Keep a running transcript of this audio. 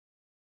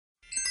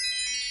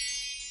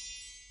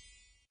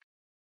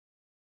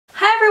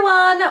Hi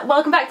everyone,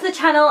 welcome back to the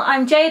channel.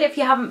 I'm Jade if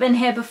you haven't been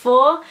here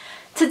before.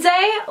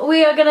 Today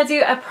we are going to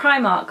do a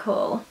Primark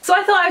haul. So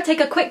I thought I would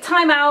take a quick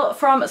time out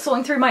from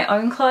sorting through my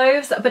own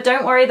clothes, but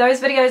don't worry, those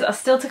videos are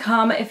still to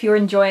come if you're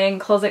enjoying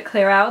closet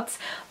clear outs.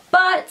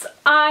 But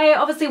I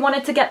obviously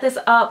wanted to get this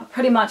up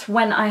pretty much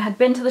when I had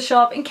been to the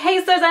shop in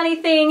case there's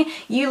anything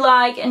you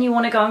like and you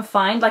want to go and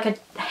find. Like,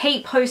 I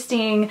hate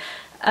posting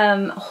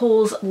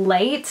hauls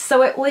late,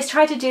 so I always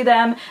try to do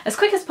them as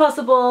quick as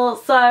possible.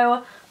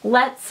 So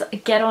let's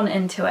get on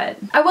into it.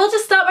 I will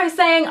just start by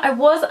saying I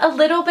was a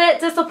little bit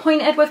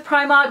disappointed with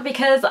Primark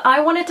because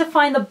I wanted to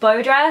find the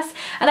bow dress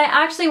and I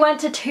actually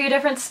went to 2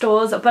 different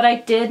stores, but I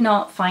did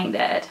not find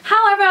it.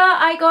 However,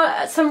 I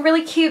got some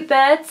really cute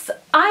bits.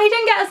 I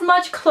didn't get as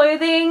much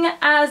clothing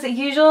as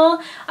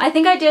usual. I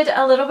think I did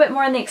a little bit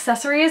more in the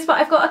accessories, but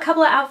I've got a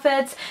couple of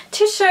outfits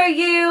to show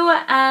you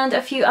and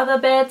a few other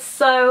bits,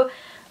 so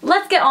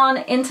let's get on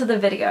into the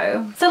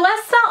video. So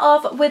let's start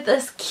off with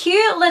this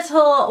cute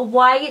little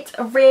white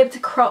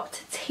ribbed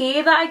cropped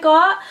tee that I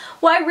got.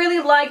 What I really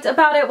liked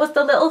about it was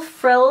the little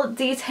frill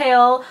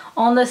detail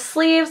on the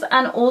sleeves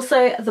and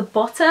also the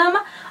bottom.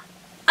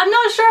 I'm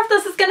not sure if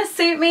this is going to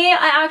suit me.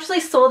 I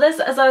actually saw this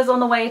as I was on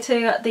the way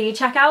to the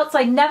checkout, so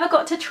I never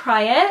got to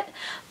try it,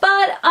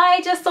 but I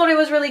just thought it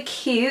was really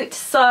cute,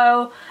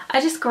 so I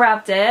just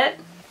grabbed it.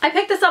 I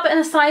picked this up in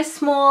a size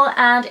small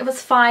and it was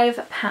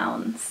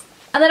 £5.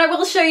 And then I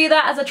will show you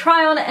that as a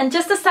try on in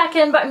just a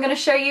second, but I'm going to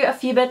show you a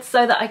few bits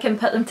so that I can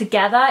put them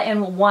together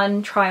in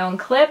one try on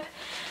clip.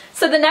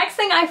 So the next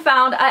thing I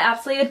found I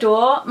absolutely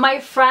adore.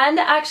 My friend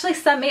actually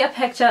sent me a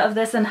picture of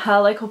this in her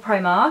local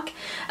Primark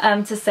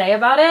to say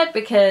about it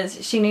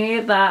because she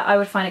knew that I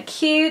would find it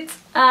cute.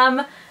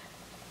 And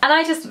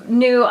I just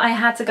knew I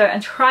had to go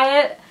and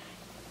try it.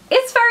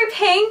 It's very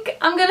pink.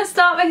 I'm going to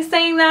start by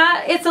saying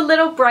that. It's a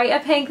little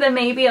brighter pink than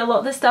maybe a lot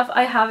of the stuff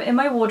I have in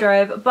my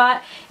wardrobe,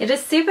 but it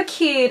is super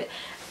cute.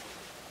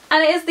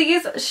 And it is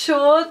these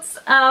shorts.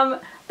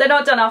 They're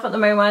not done off at the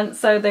moment,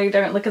 so they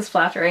don't look as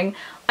flattering.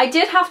 I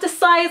did have to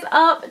size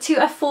up to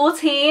a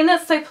 14,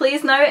 so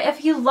please note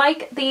if you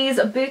like these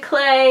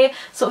boucle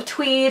sort of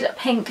tweed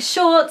pink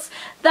shorts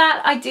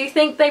that I do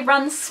think they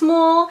run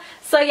small.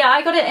 So yeah,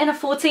 I got it in a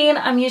 14.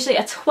 I'm usually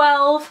a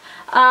 12.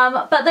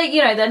 But they,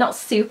 you know, they're not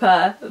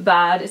super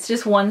bad. It's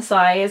just one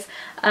size.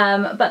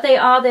 But they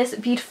are this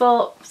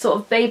beautiful sort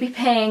of baby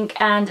pink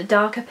and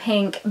darker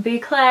pink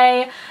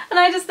boucle. And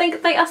I just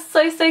think they are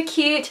so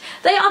cute.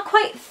 They are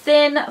quite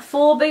thin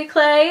for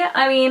boucle.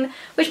 I mean,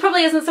 which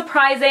probably isn't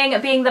surprising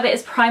being that it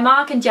is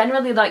Primark and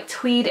generally like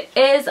tweed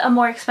is a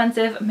more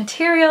expensive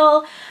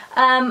material.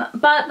 But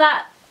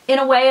that in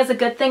a way is a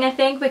good thing, I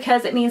think,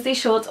 because it means these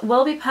shorts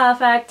will be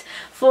perfect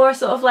for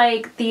sort of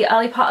like the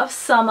early part of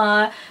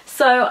summer.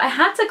 So I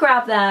had to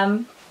grab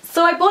them.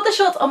 So I bought the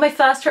shorts on my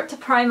first trip to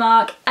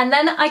Primark and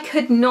then I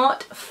could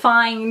not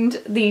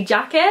find the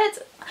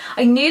jacket.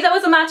 I knew there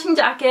was a matching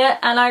jacket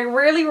and I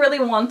really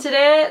wanted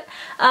it.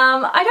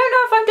 I don't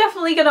know if I'm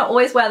definitely gonna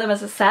always wear them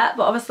as a set,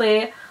 but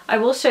obviously I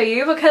will show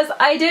you because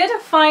I did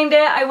find it.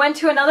 I went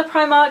to another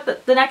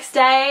Primark the next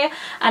day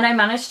and I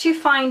managed to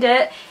find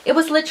it. It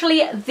was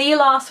literally the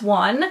last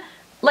one.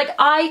 Like,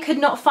 I could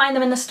not find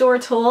them in the store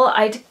at all.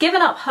 I'd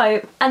given up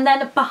hope, and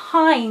then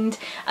behind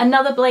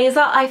another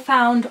blazer I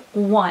found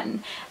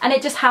one, and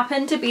it just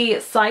happened to be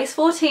size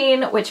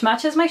 14, which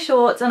matches my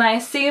shorts, and I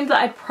assumed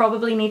that I'd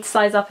probably need to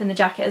size up in the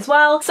jacket as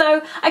well.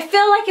 So I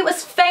feel like it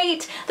was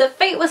fate, that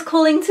fate was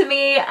calling to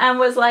me and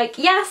was like,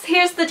 yes,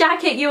 here's the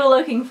jacket you were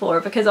looking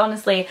for, because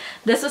honestly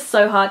this was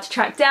so hard to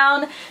track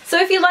down. So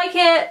if you like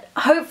it,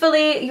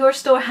 hopefully your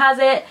store has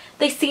it.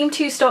 They seem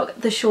to stock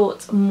the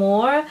shorts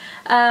more.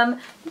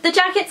 The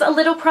jacket's a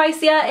little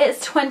pricier,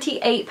 it's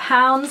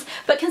 £28,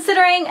 but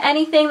considering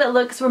anything that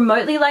looks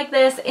remotely like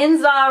this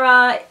in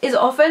Zara is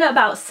often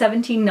about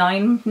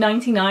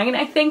 $79.99,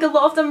 I think a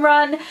lot of them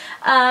run.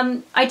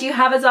 I do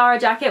have a Zara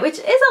jacket which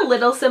is a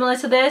little similar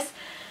to this.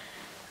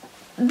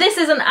 This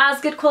isn't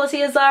as good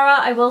quality as Zara,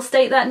 I will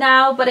state that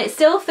now, but it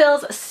still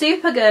feels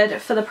super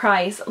good for the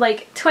price,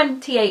 like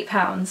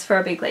 £28 for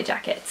a boucle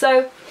jacket.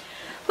 So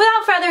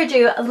without further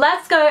ado,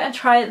 let's go and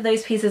try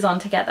those pieces on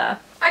together.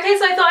 Okay,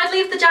 so I thought I'd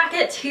leave the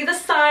jacket to the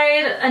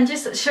side and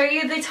just show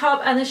you the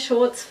top and the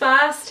shorts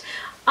first.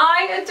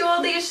 I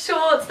adore these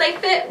shorts. They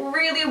fit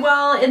really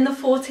well in the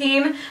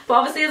 14, but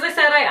obviously, as I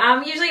said, I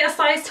am usually a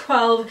size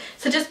 12,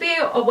 so just be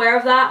aware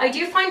of that. I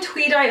do find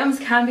tweed items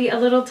can be a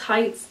little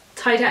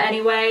tighter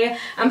anyway,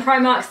 and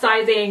Primark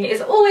sizing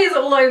is always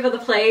all over the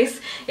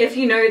place if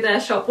you know their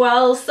shop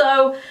well.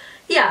 So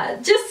yeah,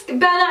 just bear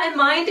that in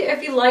mind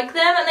if you like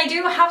them. And they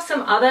do have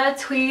some other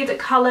tweed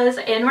colours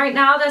in right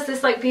now. There's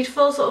this like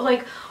beautiful sort of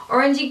like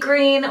orangey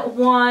green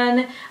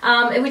one,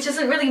 which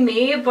isn't really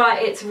me,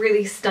 but it's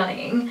really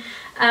stunning.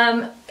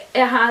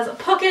 It has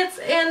pockets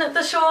in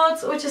the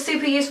shorts, which is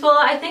super useful.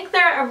 I think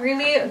they're a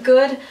really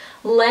good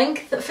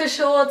length for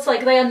shorts.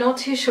 Like, they are not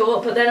too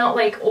short, but they're not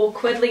like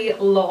awkwardly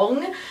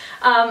long.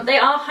 They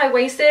are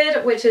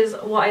high-waisted, which is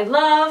what I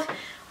love.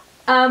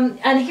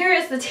 And here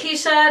is the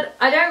t-shirt.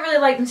 I don't really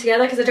like them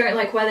together because I don't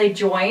like where they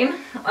join,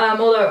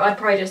 although I'd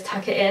probably just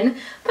tuck it in.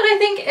 But I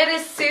think it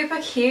is super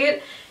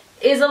cute.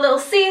 It is a little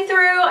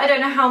see-through. I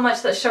don't know how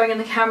much that's showing in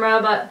the camera,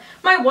 but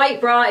my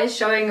white bra is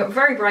showing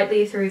very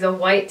brightly through the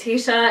white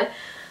t-shirt.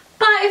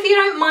 But if you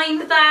don't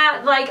mind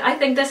that, like, I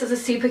think this is a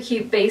super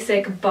cute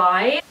basic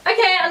buy.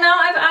 Okay, and now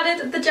I've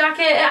added the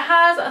jacket. It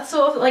has a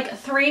sort of like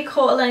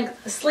 3/4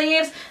 length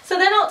sleeves, so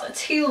they're not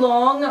too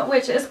long,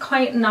 which is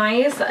quite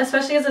nice,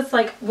 especially as it's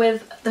like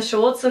with the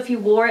shorts. So if you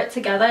wore it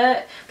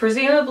together,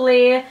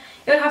 presumably it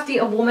would have to be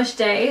a warmish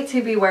day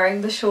to be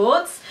wearing the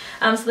shorts.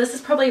 So this is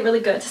probably really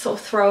good to sort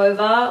of throw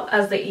over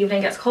as the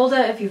evening gets colder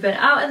if you've been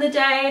out in the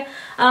day.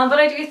 But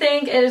I do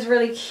think it is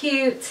really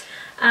cute.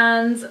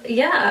 And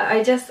yeah,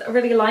 I just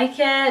really like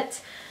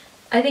it.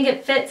 I think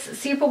it fits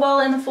super well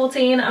in the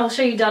 14. I'll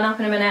show you done up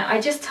in a minute.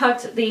 I just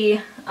tucked the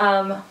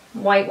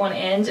white one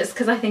in just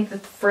because I think the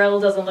frill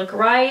doesn't look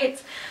right.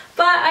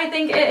 But I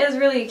think it is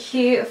really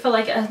cute for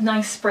like a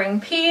nice spring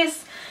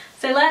piece.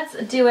 So let's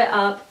do it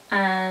up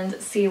and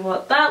see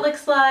what that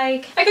looks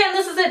like. Again,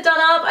 this is it done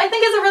up. I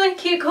think it's a really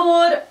cute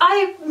cord.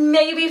 I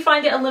maybe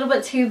find it a little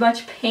bit too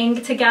much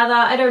pink together.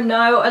 I don't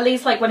know, at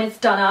least like when it's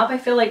done up. I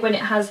feel like when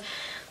it has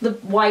the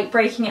white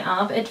breaking it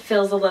up, it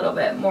feels a little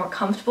bit more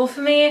comfortable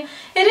for me.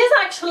 It is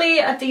actually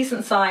a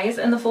decent size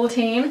in the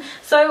 14,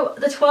 so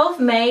the 12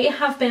 may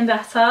have been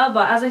better,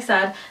 but as I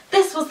said,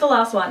 this was the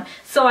last one,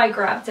 so I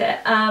grabbed it.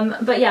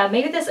 But yeah,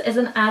 maybe this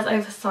isn't as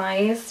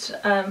oversized.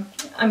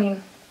 I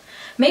mean,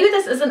 maybe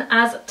this isn't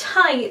as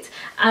tight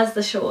as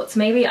the shorts.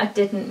 Maybe I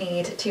didn't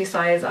need to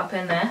size up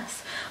in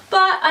this,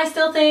 but I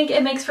still think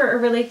it makes for a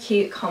really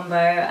cute combo,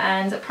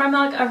 and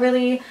Primark are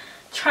really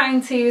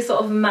trying to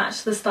sort of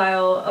match the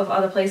style of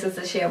other places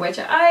this year, which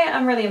I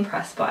am really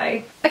impressed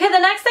by. Okay, the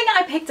next thing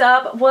I picked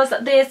up was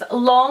this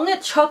long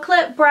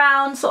chocolate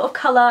brown sort of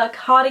colour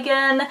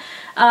cardigan.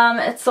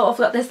 It's sort of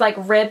got this like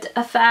ribbed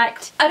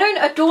effect. I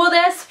don't adore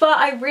this, but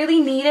I really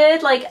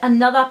needed like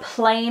another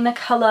plain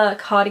colour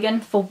cardigan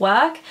for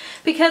work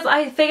because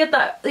I figured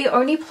that the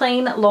only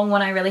plain long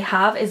one I really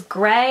have is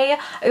grey.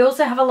 I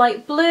also have a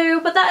light blue,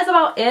 but that is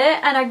about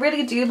it, and I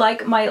really do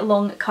like my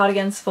long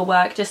cardigans for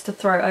work just to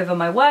throw over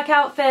my work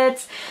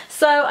outfits.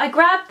 So I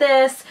grabbed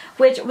this,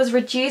 which was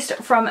reduced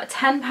from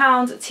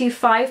 £10 to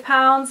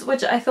 £5,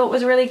 which I thought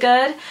was really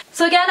good.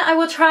 So again, I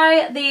will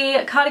try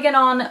the cardigan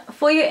on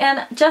for you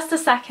in just a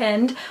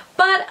second,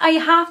 but I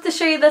have to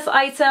show you this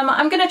item.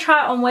 I'm going to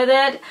try it on with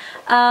it,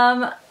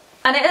 and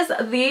it is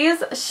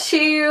these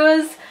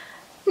shoes.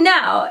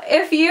 Now,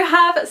 if you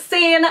have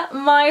seen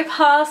my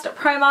past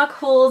Primark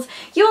hauls,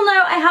 you'll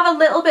know I have a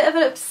little bit of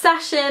an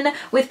obsession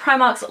with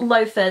Primark's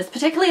loafers,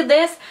 particularly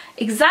this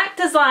exact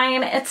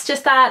design. It's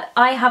just that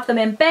I have them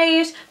in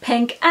beige,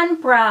 pink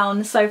and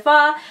brown so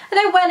far, and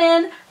I went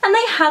in and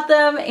they had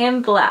them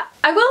in black.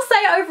 I will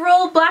say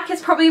overall black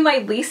is probably my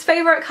least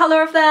favourite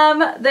colour of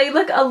them. They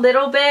look a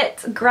little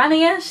bit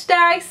granny-ish,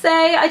 dare I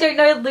say. I don't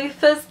know,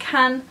 loafers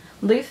can...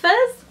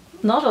 Loafers?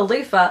 Not a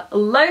loafer,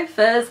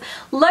 loafers.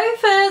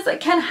 Loafers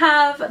can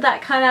have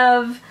that kind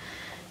of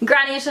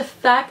granny-ish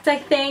effect, I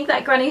think,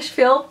 that granny-ish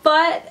feel,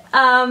 but,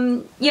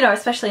 you know,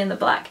 especially in the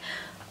black.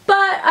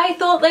 But I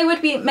thought they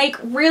would make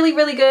really,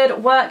 really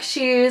good work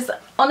shoes.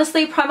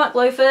 Honestly, Primark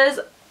loafers,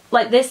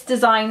 like this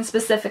design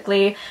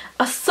specifically,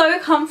 are so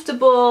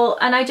comfortable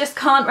and I just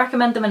can't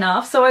recommend them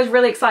enough. So I was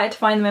really excited to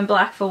find them in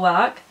black for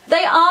work.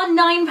 They are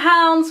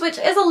 £9, which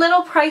is a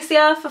little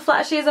pricier for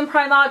flat shoes in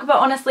Primark, but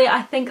honestly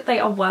I think they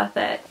are worth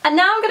it. And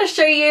now I'm going to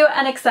show you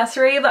an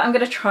accessory that I'm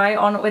going to try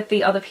on with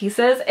the other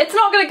pieces. It's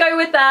not going to go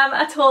with them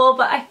at all,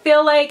 but I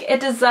feel like it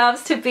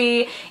deserves to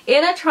be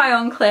in a try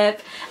on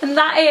clip, and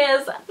that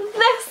is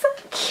this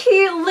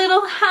cute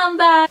little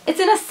handbag. It's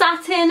in a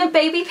satin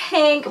baby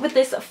pink with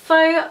this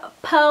faux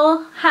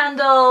pearl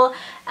handle,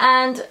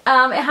 and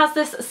it has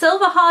this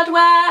silver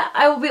hardware.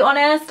 I will be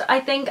honest, I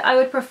think I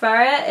would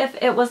prefer it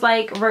if it was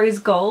like rose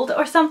gold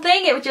or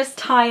something. It would just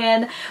tie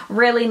in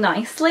really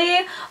nicely,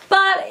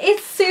 but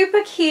it's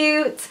super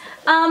cute.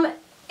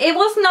 It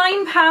was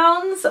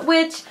 £9,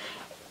 which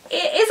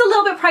is a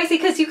little bit pricey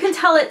because you can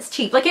tell it's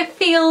cheap. Like, it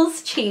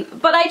feels cheap,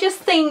 but I just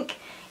think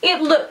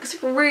it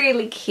looks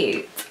really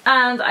cute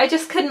and I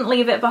just couldn't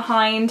leave it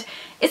behind.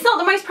 It's not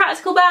the most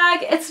practical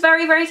bag. It's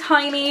very, very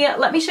tiny.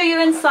 Let me show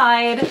you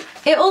inside.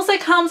 It also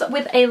comes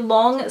with a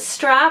long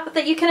strap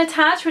that you can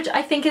attach, which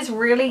I think is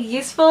really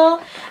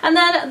useful. And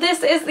then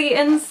this is the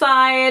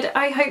inside.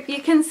 I hope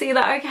you can see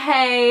that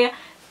okay.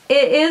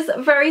 It is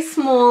very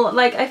small.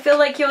 Like, I feel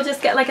like you'll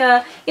just get like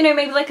a, you know,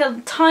 maybe like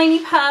a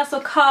tiny purse or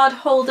card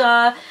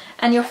holder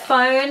and your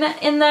phone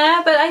in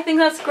there, but I think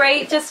that's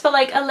great just for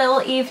like a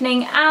little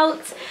evening out.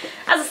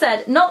 As I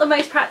said, not the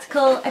most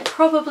practical. I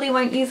probably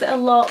won't use it a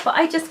lot, but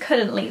I just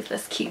couldn't leave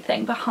this cute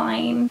thing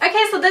behind.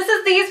 Okay, so this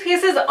is these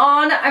pieces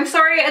on. I'm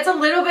sorry, it's a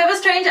little bit of a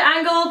strange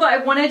angle, but I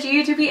wanted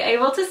you to be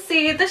able to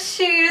see the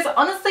shoes.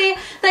 Honestly,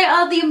 they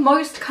are the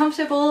most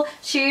comfortable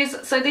shoes.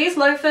 So these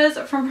loafers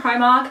from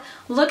Primark,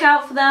 look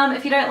out for them.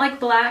 If you don't like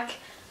black,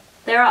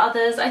 there are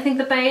others. I think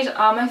the beige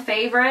are my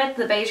favorite,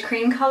 the beige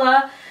cream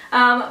color.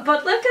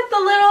 But look at the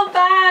little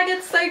bag,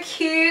 it's so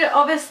cute.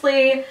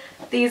 Obviously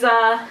these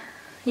are,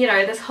 you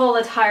know, this whole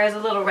attire is a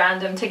little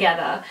random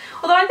together.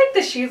 Although I think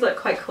the shoes look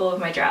quite cool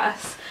with my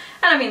dress.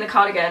 And I mean the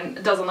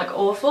cardigan doesn't look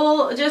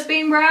awful just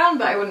being brown,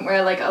 but I wouldn't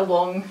wear like a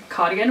long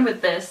cardigan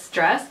with this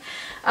dress.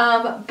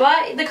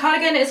 But the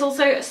cardigan is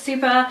also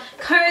super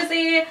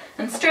cozy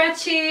and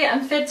stretchy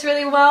and fits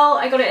really well.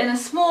 I got it in a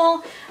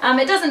small.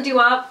 It doesn't do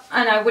up,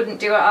 and I wouldn't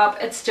do it up,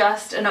 it's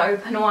just an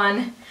open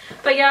one.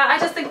 But yeah, I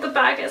just think the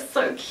bag is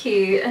so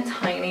cute and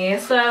tiny.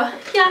 So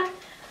yeah,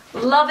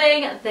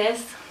 loving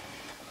this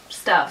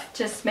stuff,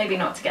 just maybe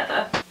not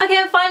together. Okay,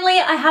 and finally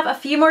I have a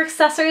few more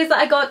accessories that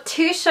I got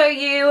to show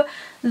you.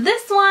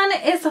 This one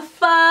is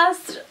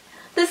first,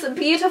 this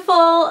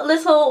beautiful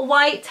little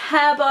white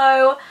hair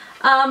bow.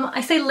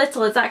 I say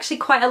little, it's actually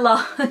quite a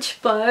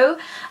large bow.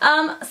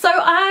 So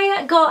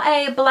I got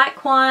a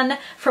black one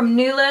from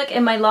New Look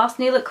in my last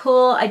New Look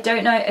haul. I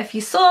don't know if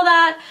you saw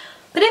that,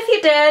 but if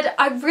you did,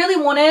 I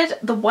really wanted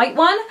the white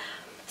one.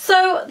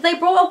 So they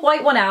brought a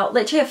white one out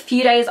literally a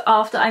few days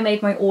after I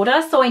made my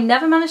order, so I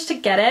never managed to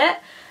get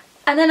it.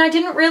 And then I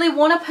didn't really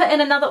want to put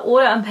in another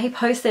order and pay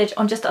postage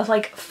on just a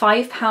like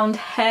 £5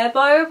 hair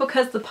bow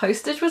because the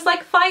postage was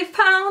like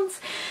 £5.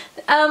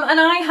 And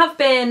I have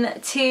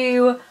been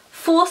to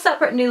 4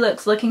 separate New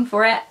Looks looking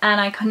for it and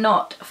I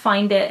cannot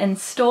find it in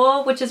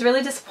store, which is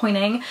really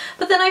disappointing.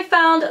 But then I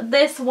found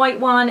this white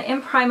one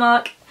in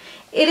Primark.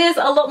 It is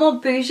a lot more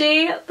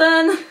bougie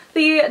than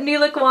the New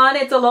Look one,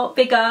 it's a lot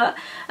bigger,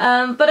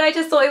 but I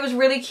just thought it was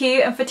really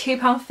cute, and for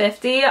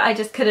 £2.50 I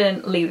just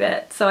couldn't leave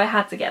it, so I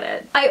had to get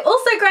it. I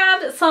also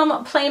grabbed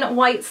some plain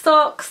white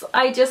socks.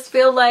 I just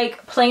feel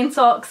like plain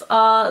socks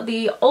are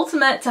the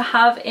ultimate to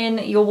have in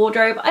your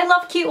wardrobe. I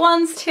love cute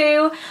ones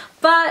too,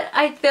 but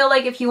I feel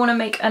like if you want to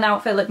make an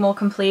outfit look more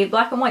complete,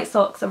 black and white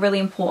socks are really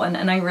important,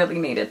 and I really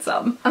needed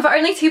some. And for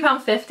only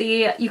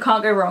 £2.50, you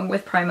can't go wrong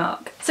with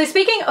Primark. So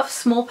speaking of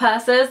small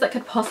purses that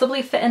could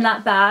possibly fit in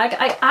that bag,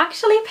 I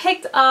actually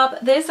picked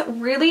up this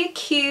really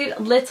cute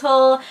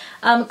little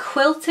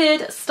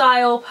quilted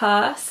style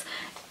purse.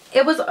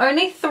 It was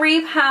only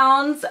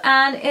 £3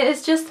 and it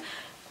is just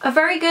a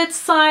very good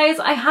size.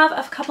 I have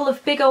a couple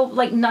of bigger,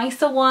 like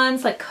nicer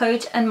ones like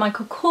Coach and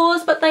Michael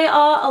Kors, but they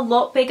are a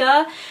lot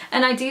bigger,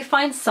 and I do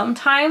find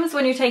sometimes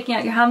when you're taking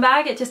out your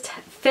handbag it just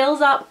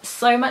fills up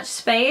so much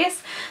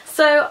space.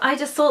 So I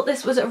just thought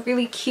this was a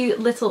really cute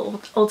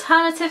little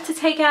alternative to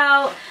take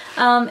out.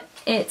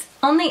 It's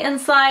on the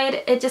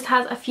inside, it just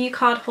has a few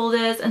card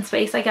holders and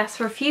space, I guess,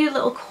 for a few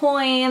little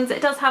coins.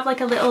 It does have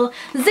like a little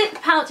zip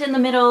pouch in the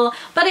middle,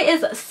 but it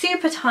is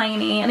super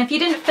tiny, and if you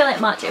didn't fill it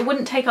much, it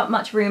wouldn't take up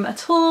much room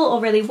at all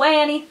or really weigh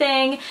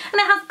anything. And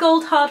it has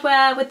gold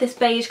hardware with this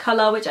beige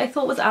colour, which I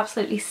thought was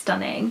absolutely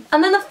stunning.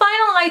 And then the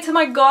final item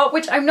I got,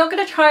 which I'm not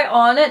going to try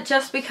on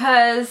just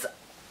because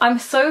I'm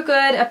so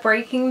good at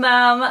breaking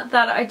them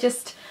that I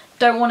just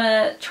don't want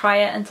to try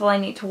it until I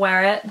need to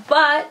wear it,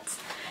 but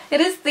it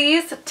is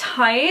these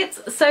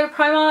tights. So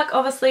Primark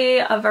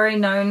obviously are very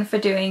known for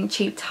doing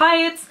cheap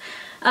tights.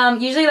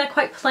 Usually they're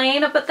quite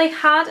plain, but they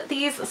had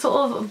these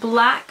sort of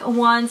black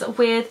ones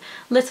with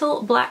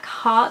little black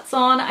hearts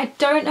on. I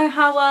don't know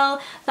how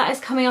well that is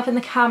coming up in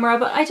the camera,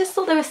 but I just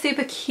thought they were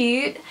super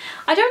cute.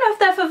 I don't know if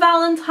they're for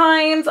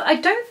Valentine's. I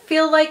don't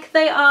feel like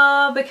they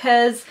are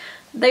because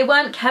they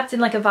weren't kept in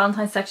like a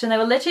Valentine's section. They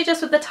were literally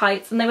just with the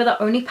tights, and they were the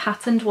only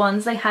patterned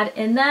ones they had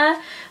in there.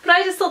 But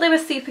I just thought they were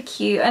super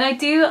cute, and I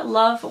do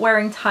love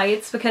wearing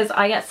tights because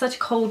I get such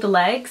cold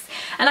legs,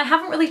 and I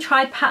haven't really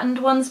tried patterned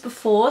ones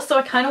before, so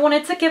I kind of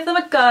wanted to give them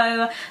a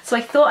go, so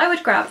I thought I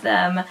would grab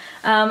them.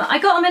 I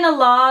got them in a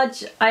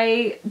large.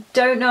 I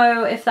don't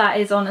know if that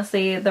is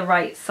honestly the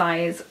right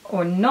size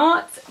or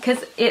not,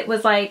 because it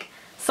was like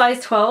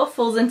size 12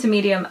 falls into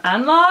medium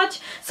and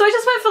large, so I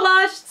just went for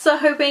large, so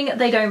hoping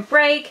they don't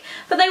break.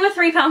 But they were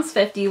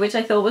 £3.50, which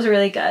I thought was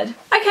really good. Okay,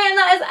 and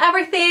that is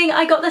everything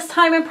I got this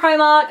time in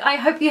Primark. I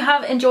hope you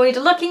have enjoyed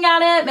looking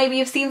at it. Maybe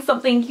you've seen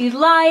something you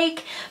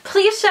like.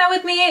 Please share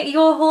with me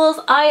your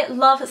hauls. I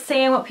love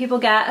seeing what people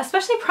get,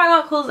 especially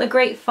Primark hauls are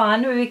great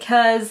fun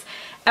because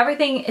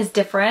everything is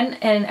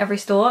different in every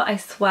store, I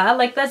swear.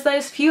 Like, there's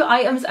those few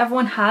items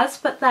everyone has,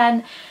 but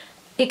then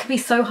it can be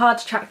so hard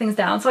to track things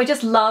down. So I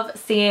just love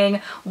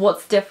seeing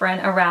what's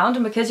different around,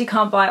 and because you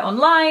can't buy it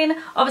online,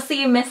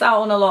 obviously you miss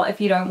out on a lot if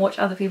you don't watch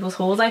other people's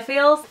hauls, I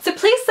feel. So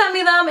please send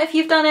me them if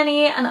you've done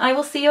any, and I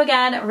will see you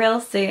again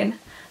real soon.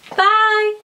 Bye!